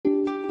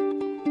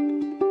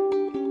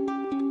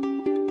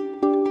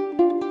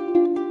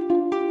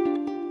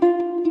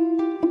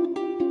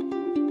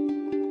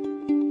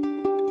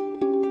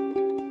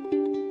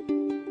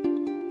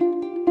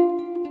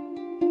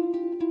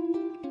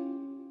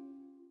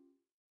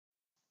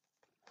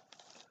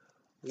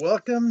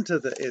Welcome to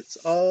the It's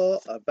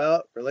All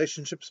About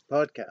Relationships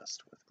podcast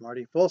with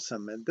Marty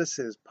Folsom, and this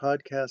is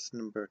podcast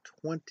number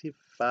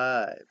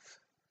 25.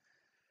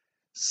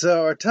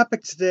 So, our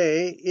topic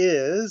today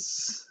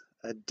is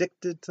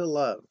addicted to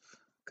love,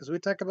 because we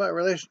talk about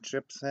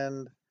relationships,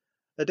 and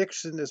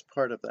addiction is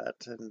part of that.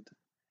 And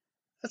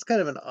that's kind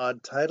of an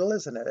odd title,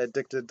 isn't it?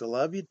 Addicted to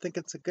love. You'd think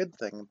it's a good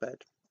thing,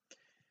 but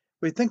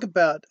we think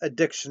about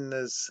addiction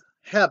as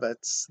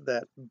habits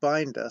that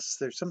bind us.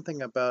 There's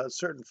something about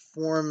certain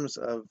forms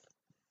of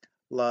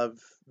love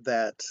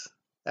that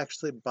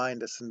actually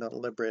bind us and don't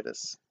liberate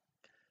us.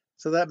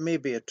 So that may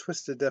be a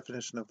twisted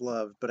definition of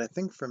love, but I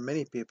think for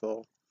many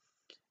people,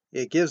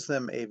 it gives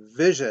them a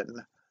vision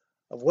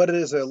of what it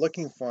is they're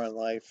looking for in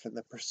life, and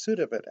the pursuit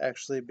of it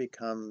actually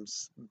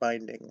becomes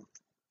binding,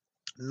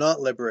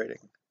 not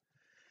liberating.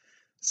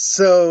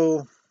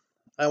 So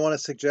I want to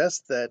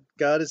suggest that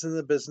God is in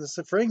the business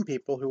of freeing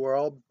people who are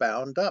all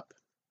bound up.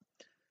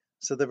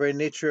 So the very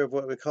nature of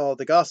what we call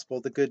the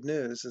gospel, the good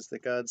news, is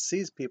that God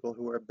sees people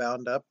who are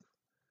bound up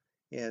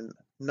in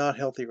not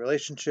healthy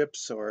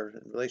relationships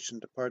or in relation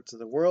to parts of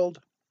the world,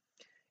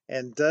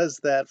 and does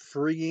that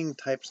freeing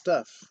type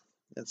stuff.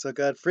 And so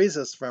God frees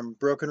us from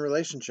broken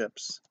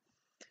relationships,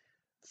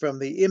 from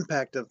the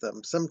impact of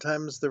them.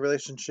 Sometimes the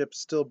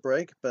relationships still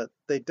break, but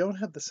they don't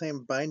have the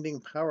same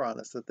binding power on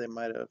us that they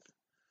might have.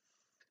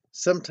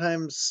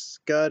 Sometimes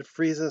God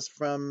frees us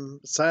from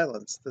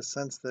silence, the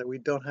sense that we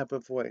don't have a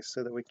voice,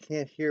 so that we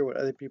can't hear what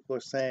other people are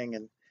saying,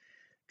 and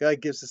God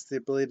gives us the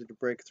ability to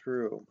break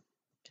through.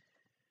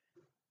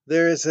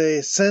 There is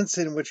a sense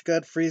in which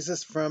God frees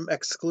us from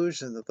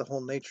exclusion, that the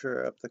whole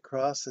nature of the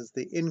cross is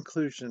the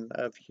inclusion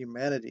of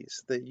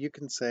humanities, that you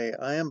can say,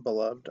 I am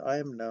beloved, I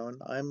am known,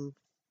 I'm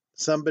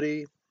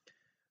somebody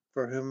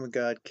for whom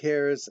God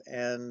cares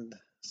and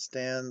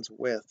stands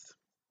with.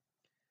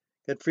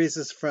 God frees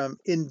us from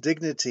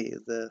indignity,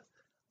 the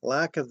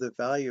lack of the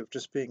value of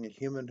just being a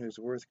human who's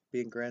worth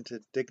being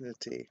granted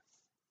dignity.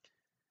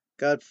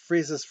 God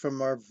frees us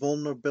from our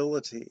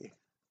vulnerability.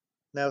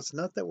 Now, it's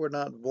not that we're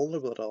not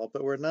vulnerable at all,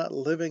 but we're not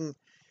living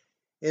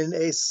in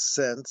a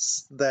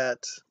sense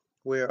that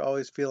we're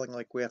always feeling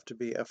like we have to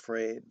be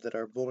afraid, that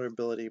our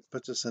vulnerability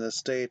puts us in a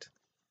state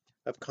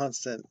of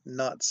constant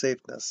not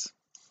safeness.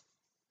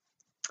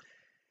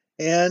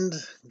 And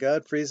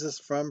God frees us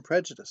from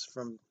prejudice,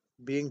 from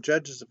being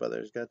judges of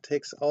others. God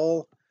takes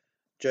all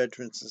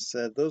judgments and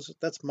said,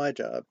 that's my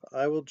job.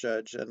 I will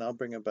judge and I'll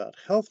bring about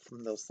health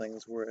from those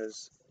things,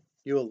 whereas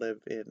you will live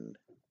in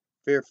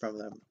fear from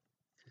them.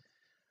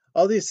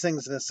 All these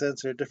things, in a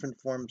sense, are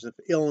different forms of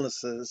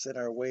illnesses in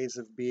our ways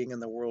of being in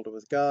the world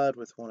with God,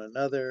 with one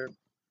another.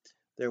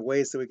 They're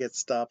ways that we get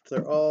stopped.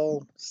 They're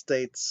all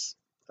states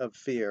of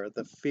fear,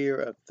 the fear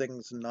of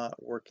things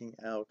not working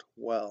out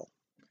well.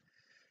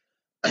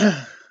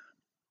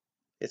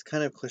 It's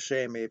kind of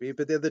cliche maybe,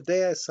 but the other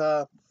day I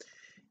saw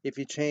if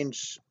you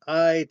change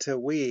I to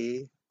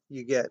we,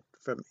 you get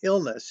from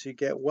illness, you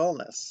get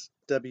wellness.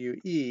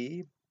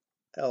 WELLNESS,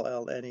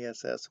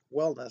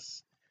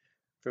 wellness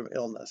from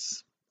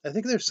illness. I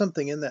think there's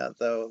something in that,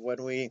 though,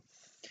 when we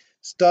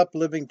stop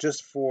living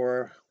just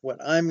for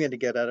what I'm going to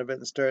get out of it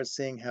and start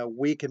seeing how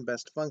we can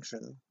best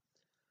function.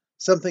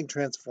 Something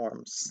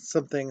transforms,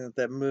 something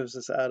that moves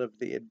us out of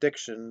the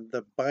addiction,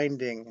 the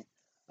binding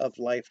of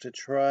life to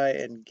try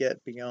and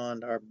get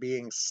beyond our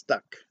being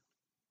stuck,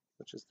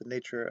 which is the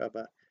nature of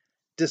a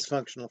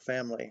dysfunctional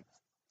family.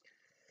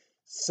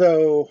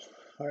 So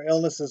our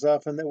illness is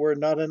often that we're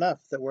not enough,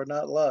 that we're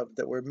not loved,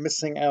 that we're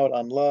missing out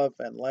on love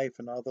and life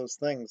and all those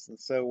things. And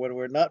so when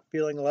we're not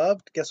feeling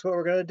loved, guess what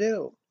we're going to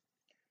do?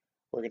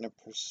 We're going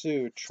to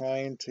pursue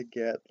trying to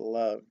get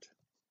loved.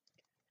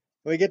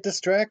 We get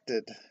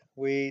distracted.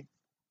 We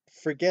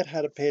forget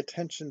how to pay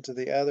attention to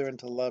the other and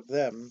to love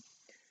them.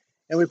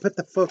 And we put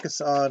the focus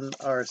on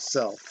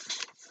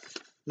ourself.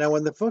 Now,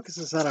 when the focus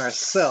is on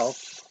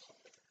ourself,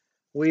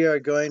 we are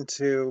going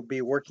to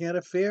be working out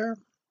of fear.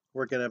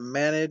 We're going to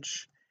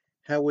manage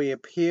how we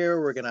appear.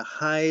 We're going to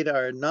hide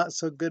our not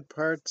so good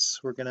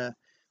parts. We're going to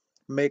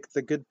make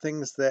the good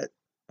things that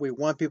we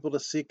want people to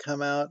see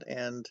come out.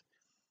 And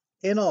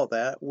in all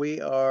that,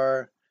 we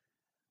are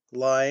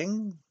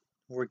lying.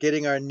 We're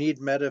getting our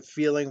need met of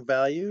feeling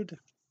valued.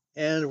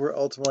 And we're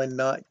ultimately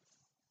not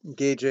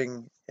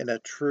engaging in a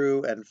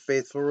true and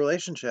faithful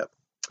relationship.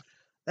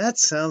 That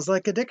sounds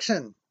like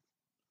addiction.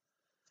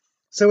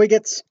 So we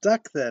get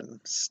stuck then,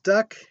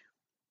 stuck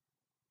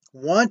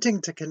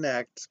wanting to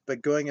connect,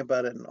 but going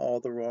about it in all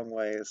the wrong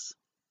ways.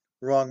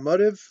 Wrong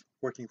motive,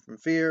 working from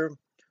fear,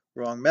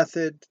 wrong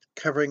method,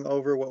 covering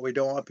over what we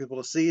don't want people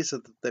to see so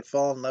that they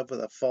fall in love with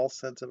a false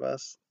sense of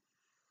us,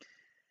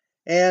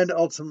 and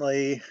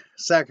ultimately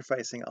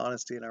sacrificing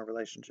honesty in our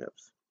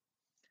relationships.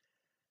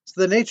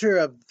 So the nature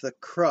of the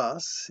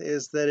cross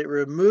is that it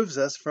removes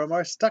us from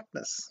our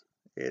stuckness.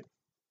 It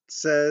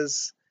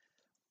says,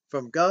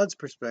 from God's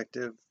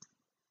perspective,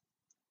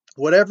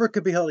 whatever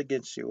could be held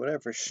against you,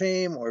 whatever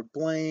shame or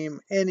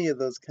blame, any of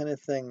those kind of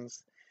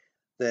things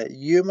that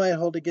you might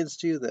hold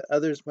against you, that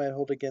others might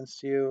hold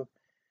against you,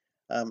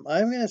 I'm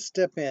going to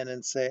step in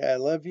and say, I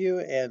love you,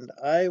 and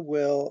I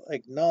will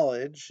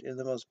acknowledge in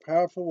the most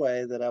powerful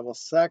way that I will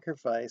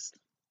sacrifice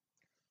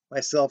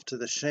myself to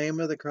the shame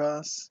of the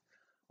cross.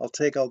 I'll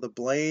take all the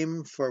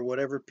blame for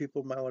whatever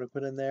people might want to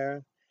put in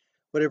there.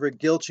 Whatever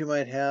guilt you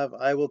might have,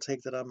 I will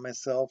take that on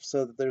myself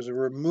so that there's a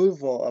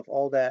removal of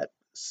all that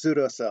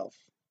pseudo self.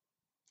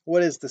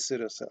 What is the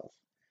pseudo self?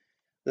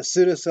 The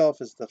pseudo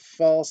self is the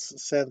false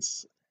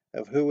sense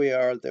of who we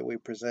are that we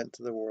present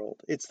to the world.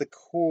 It's the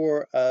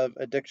core of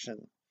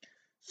addiction.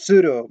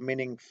 Pseudo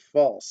meaning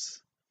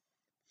false.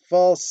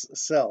 False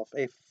self.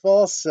 A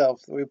false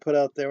self that we put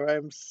out there.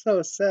 I'm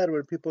so sad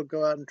when people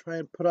go out and try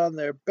and put on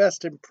their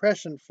best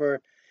impression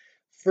for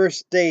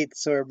first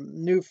dates or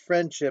new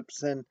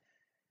friendships. And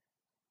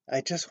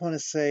I just want to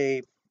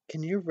say,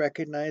 can you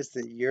recognize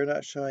that you're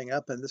not showing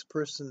up and this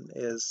person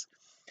is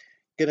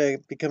going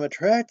to become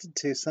attracted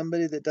to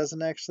somebody that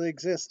doesn't actually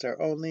exist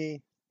or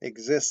only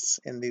exists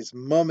in these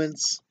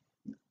moments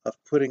of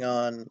putting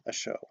on a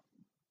show?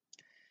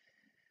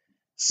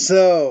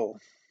 So,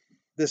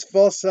 this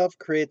false self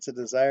creates a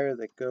desire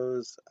that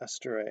goes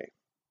astray,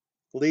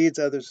 leads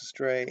others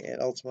astray,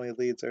 and ultimately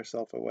leads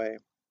ourselves away.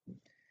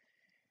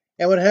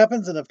 And what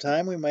happens enough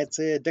time, we might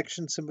say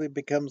addiction simply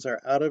becomes our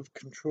out of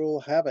control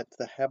habit,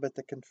 the habit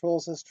that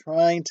controls us,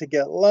 trying to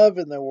get love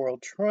in the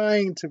world,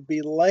 trying to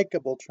be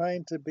likable,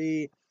 trying to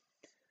be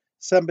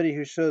somebody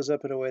who shows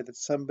up in a way that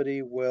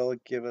somebody will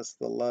give us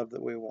the love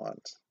that we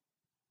want.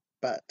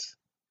 But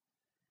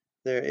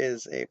there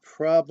is a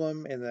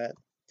problem in that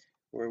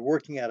we're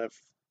working out of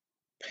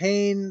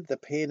pain, the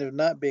pain of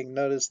not being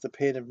noticed, the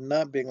pain of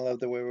not being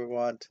loved the way we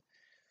want.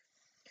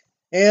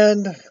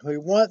 And we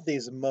want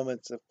these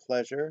moments of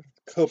pleasure,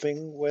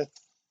 coping with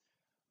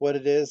what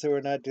it is that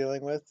we're not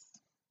dealing with.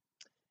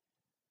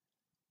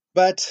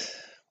 But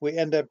we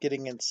end up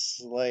getting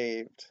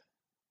enslaved.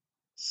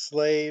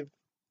 Slave,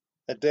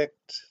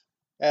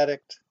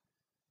 addict,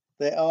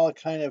 they all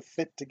kind of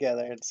fit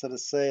together. And so to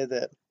say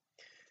that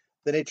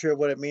the nature of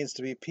what it means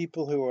to be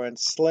people who are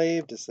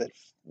enslaved is that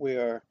we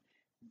are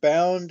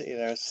bound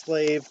in our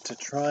slave to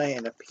try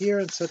and appear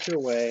in such a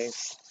way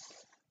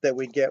that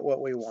we get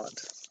what we want.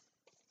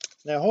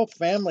 Now, whole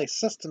family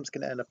systems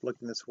can end up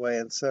looking this way.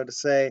 And so to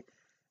say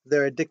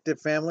they're addictive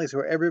families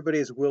where everybody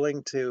is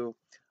willing to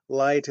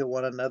lie to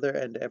one another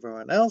and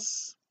everyone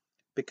else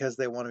because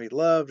they want to be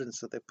loved. And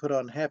so they put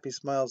on happy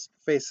smiles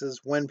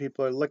faces when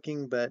people are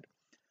looking, but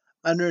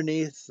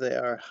underneath they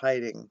are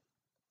hiding,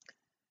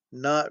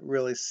 not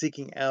really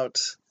seeking out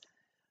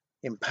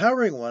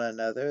empowering one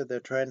another. They're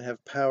trying to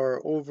have power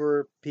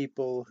over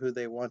people who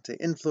they want to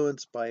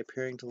influence by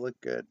appearing to look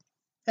good.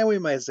 And we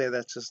might say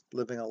that's just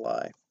living a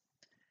lie.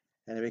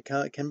 And it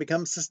can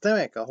become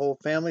systemic. A whole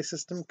family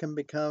system can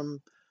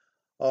become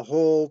a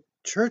whole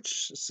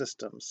church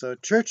system. So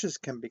churches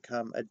can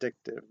become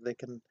addictive. They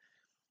can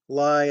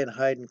lie and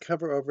hide and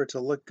cover over to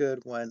look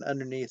good when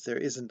underneath there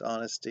isn't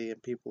honesty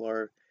and people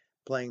are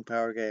playing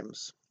power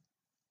games.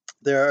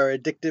 There are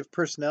addictive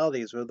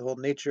personalities where the whole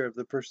nature of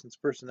the person's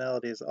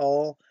personality is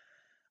all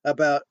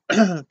about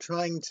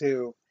trying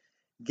to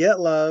get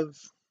love,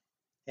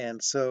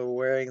 and so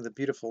wearing the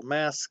beautiful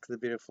mask, the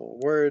beautiful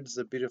words,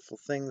 the beautiful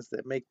things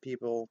that make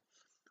people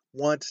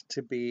want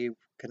to be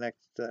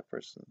connected to that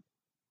person.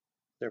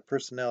 Their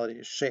personality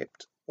is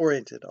shaped,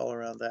 oriented all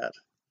around that.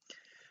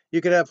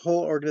 You could have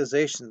whole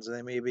organizations, and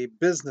they may be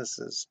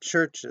businesses,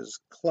 churches,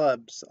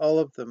 clubs, all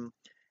of them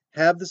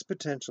have this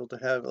potential to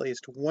have at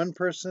least one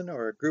person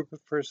or a group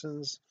of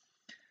persons,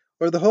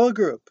 or the whole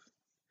group,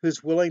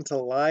 who's willing to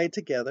lie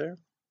together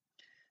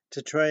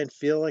to try and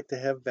feel like they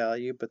have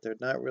value, but they're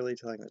not really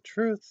telling the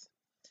truth.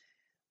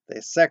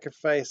 They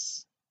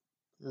sacrifice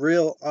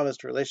real,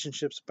 honest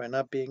relationships by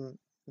not being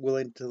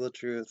willing to tell the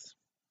truth.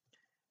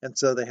 And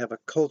so they have a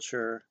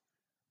culture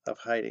of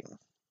hiding.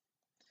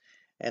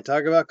 And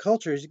talk about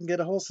cultures, you can get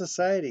a whole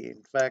society.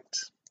 In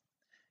fact,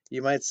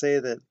 you might say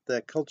that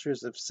the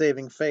cultures of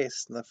saving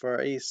face in the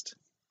Far East,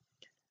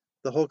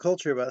 the whole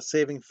culture about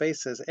saving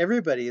faces,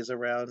 everybody is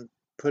around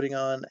putting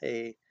on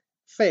a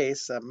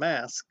face, a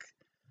mask,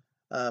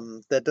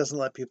 that doesn't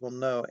let people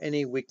know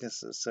any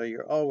weaknesses. So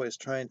you're always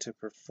trying to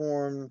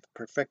perform,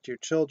 perfect your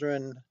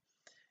children.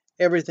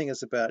 Everything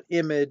is about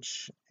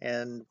image,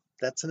 and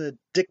that's an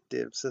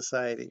addictive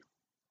society.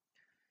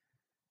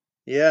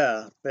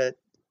 Yeah, but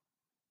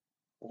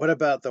what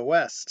about the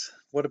West?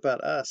 What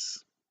about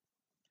us?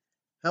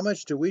 How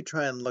much do we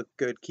try and look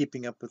good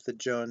keeping up with the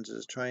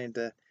Joneses, trying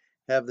to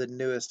have the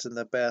newest and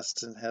the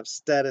best and have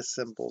status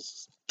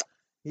symbols?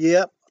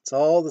 Yep, it's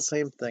all the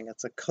same thing.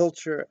 It's a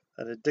culture,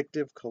 an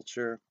addictive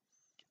culture,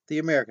 the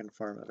American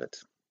form of it,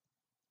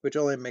 which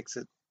only makes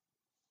it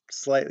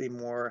slightly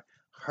more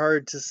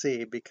hard to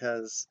see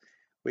because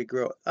we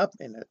grow up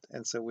in it,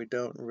 and so we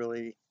don't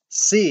really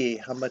see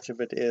how much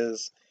of it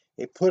is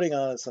a putting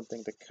on of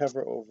something to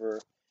cover over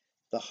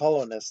the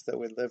hollowness that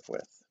we live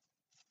with.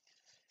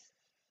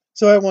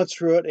 So I once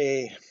wrote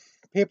a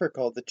paper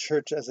called The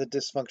Church as a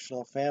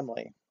Dysfunctional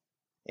Family.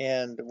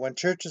 And when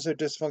churches are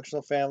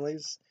dysfunctional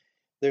families,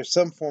 there's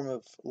some form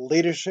of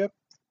leadership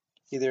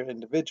either an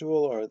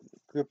individual or a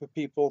group of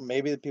people,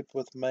 maybe the people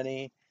with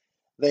money.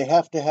 They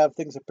have to have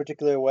things a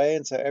particular way,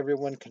 and so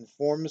everyone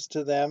conforms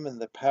to them and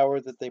the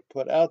power that they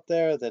put out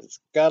there, that it's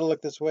got to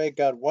look this way,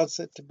 God wants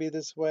it to be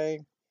this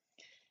way.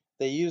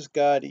 They use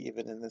God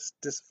even in this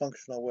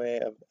dysfunctional way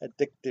of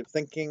addictive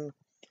thinking.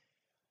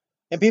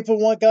 And people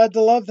want God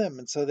to love them,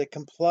 and so they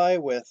comply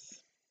with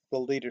the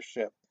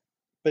leadership.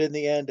 But in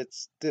the end,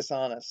 it's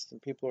dishonest,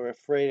 and people are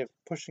afraid of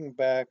pushing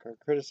back or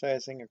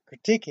criticizing or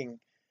critiquing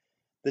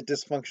the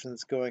dysfunction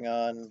that's going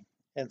on.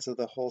 And so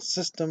the whole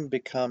system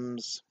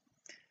becomes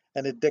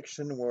an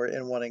addiction where,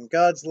 in wanting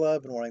God's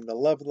love and wanting the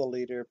love of the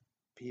leader,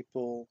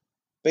 people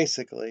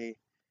basically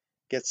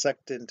get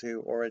sucked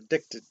into or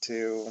addicted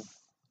to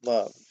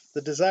love,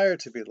 the desire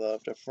to be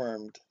loved,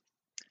 affirmed.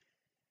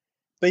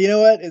 But you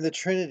know what? In the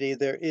Trinity,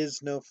 there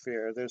is no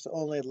fear. There's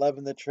only love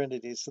in the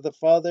Trinity. So the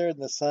Father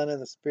and the Son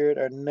and the Spirit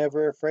are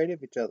never afraid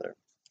of each other.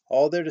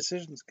 All their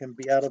decisions can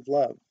be out of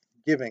love,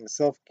 giving,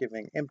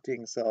 self-giving,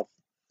 emptying self,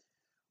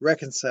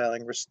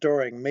 reconciling,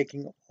 restoring,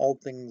 making all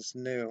things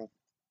new.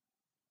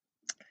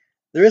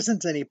 There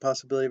isn't any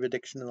possibility of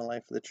addiction in the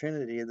life of the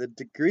Trinity. The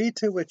degree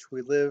to which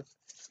we live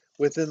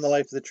within the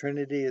life of the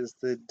Trinity is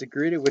the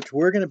degree to which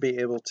we're going to be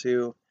able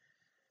to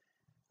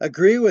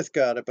agree with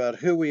God about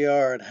who we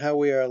are and how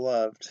we are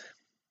loved.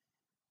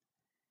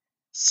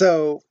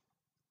 So,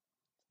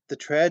 the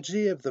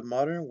tragedy of the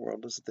modern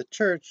world is that the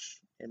church,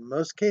 in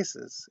most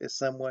cases, is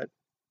somewhat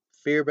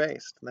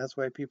fear-based. And that's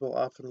why people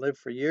often live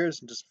for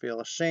years and just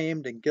feel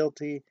ashamed and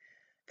guilty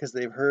because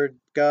they've heard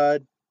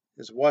God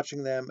is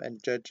watching them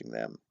and judging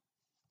them.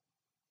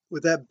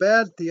 With that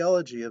bad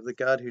theology of the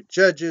God who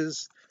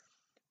judges,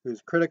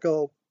 who's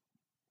critical,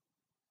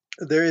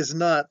 there is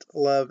not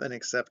love and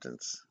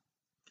acceptance.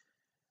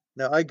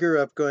 Now, I grew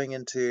up going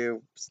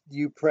into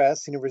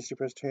UPress, University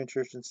Presbyterian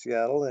Church in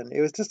Seattle, and it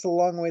was just a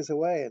long ways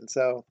away. And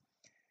so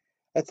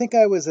I think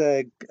I was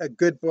a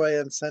good boy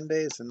on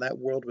Sundays, and that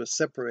world was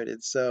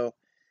separated. So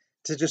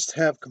to just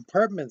have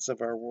compartments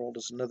of our world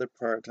is another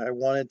part. I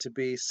wanted to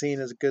be seen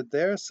as good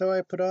there, so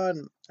I put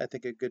on, I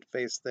think, a good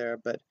face there,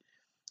 but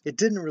it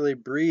didn't really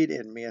breed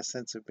in me a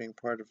sense of being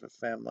part of a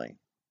family.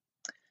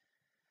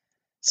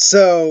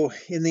 So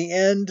in the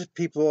end,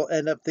 people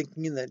end up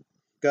thinking that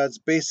God's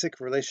basic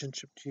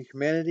relationship to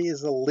humanity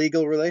is a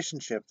legal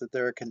relationship, that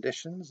there are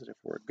conditions, that if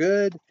we're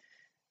good,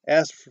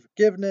 ask for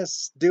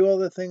forgiveness, do all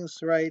the things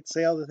right,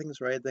 say all the things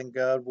right, then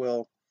God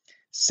will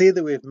see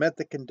that we've met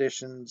the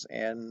conditions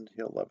and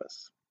he'll love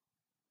us.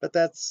 But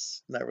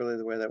that's not really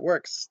the way that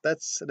works.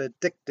 That's an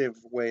addictive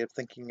way of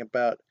thinking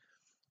about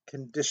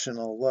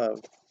conditional love.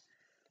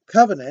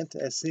 Covenant,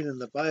 as seen in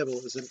the Bible,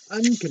 is an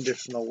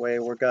unconditional way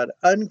where God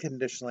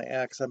unconditionally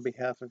acts on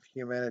behalf of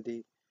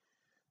humanity.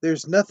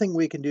 There's nothing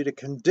we can do to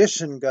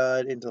condition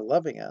God into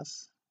loving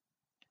us.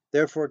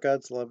 Therefore,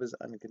 God's love is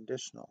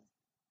unconditional.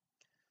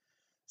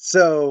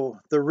 So,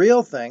 the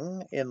real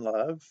thing in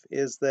love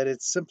is that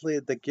it's simply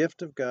the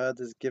gift of God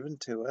that's given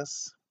to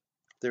us.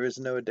 There is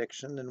no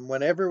addiction. And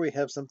whenever we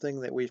have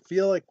something that we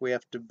feel like we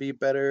have to be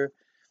better,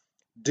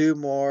 do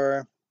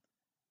more,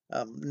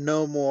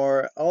 know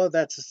more, all of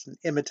that's just an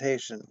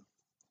imitation.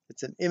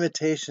 It's an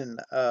imitation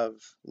of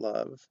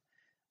love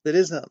that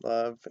isn't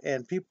love.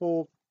 And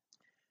people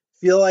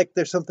feel like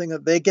there's something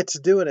that they get to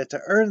do in it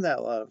to earn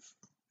that love.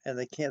 And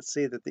they can't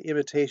see that the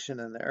imitation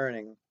and the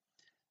earning,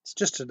 it's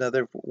just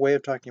another way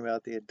of talking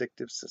about the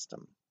addictive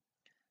system.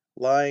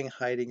 Lying,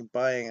 hiding,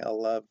 buying a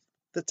love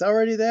that's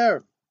already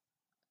there.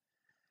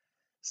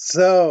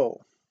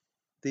 So,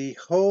 the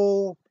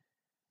whole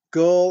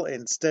goal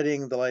in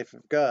studying the life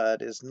of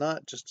God is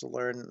not just to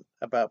learn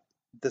about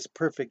this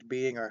perfect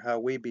being or how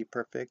we be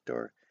perfect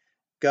or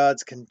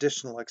God's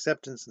conditional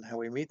acceptance and how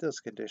we meet those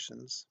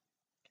conditions.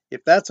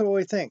 If that's what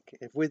we think,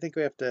 if we think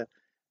we have to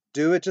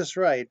do it just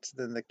right,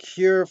 then the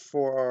cure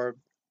for our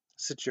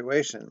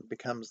situation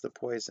becomes the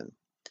poison.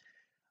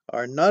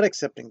 Our not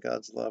accepting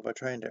God's love, our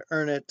trying to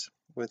earn it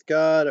with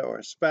God or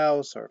a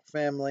spouse or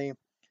family,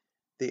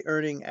 the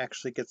earning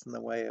actually gets in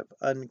the way of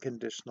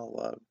unconditional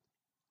love.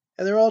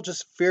 And they're all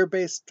just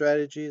fear-based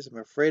strategies. I'm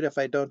afraid if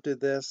I don't do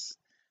this,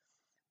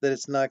 that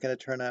it's not going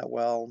to turn out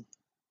well.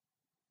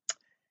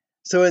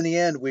 So in the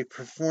end, we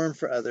perform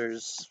for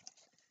others,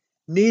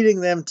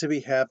 needing them to be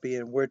happy,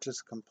 and we're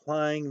just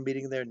complying,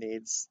 meeting their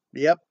needs.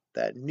 Yep,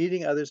 that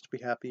needing others to be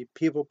happy,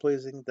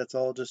 people-pleasing, that's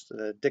all just an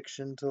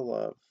addiction to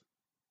love.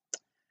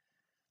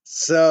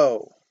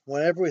 So,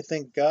 whenever we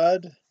think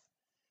God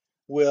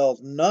will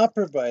not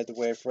provide the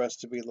way for us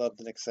to be loved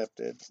and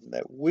accepted, and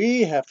that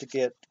we have to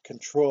get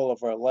control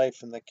of our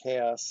life in the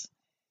chaos,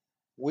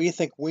 we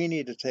think we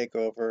need to take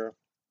over,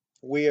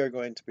 we are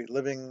going to be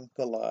living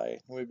the lie.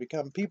 We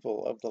become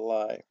people of the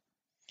lie.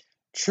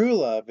 True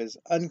love is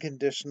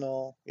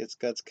unconditional, it's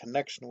God's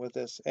connection with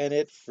us, and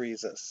it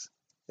frees us.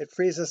 It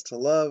frees us to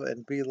love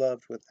and be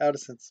loved without a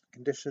sense of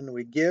condition.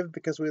 We give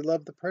because we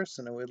love the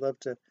person and we love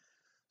to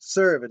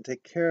serve and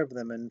take care of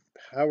them and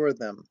empower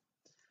them.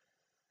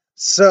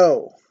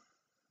 So,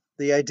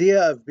 the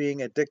idea of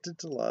being addicted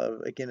to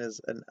love, again, is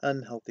an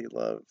unhealthy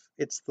love.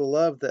 It's the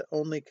love that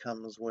only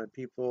comes when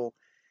people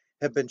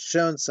have been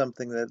shown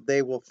something that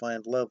they will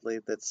find lovely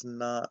that's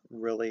not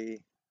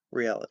really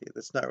reality,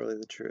 that's not really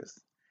the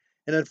truth.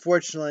 And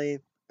unfortunately,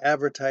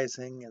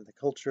 advertising and the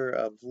culture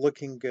of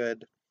looking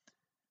good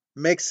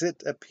makes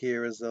it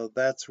appear as though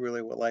that's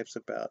really what life's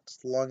about. As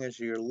long as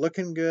you're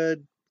looking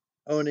good,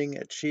 owning,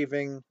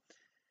 achieving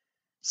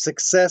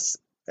success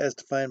as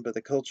defined by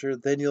the culture,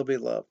 then you'll be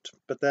loved.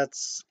 But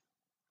that's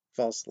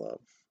false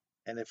love.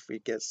 And if we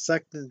get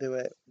sucked into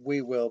it,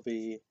 we will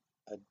be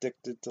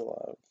addicted to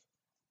love.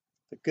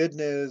 The good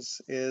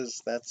news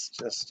is that's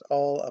just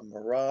all a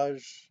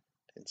mirage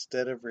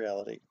instead of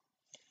reality.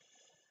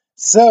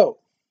 So,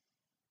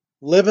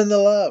 live in the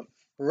love.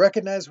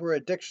 Recognize where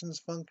addiction's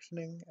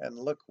functioning and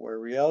look where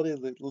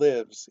reality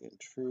lives in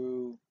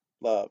true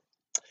love.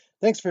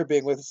 Thanks for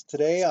being with us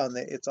today on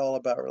the It's All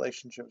About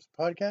Relationships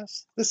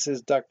podcast. This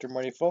is Dr.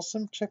 Marty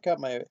Folsom. Check out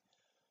my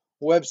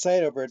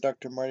website over at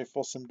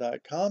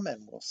drmartyfolsom.com,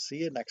 and we'll see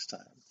you next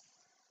time.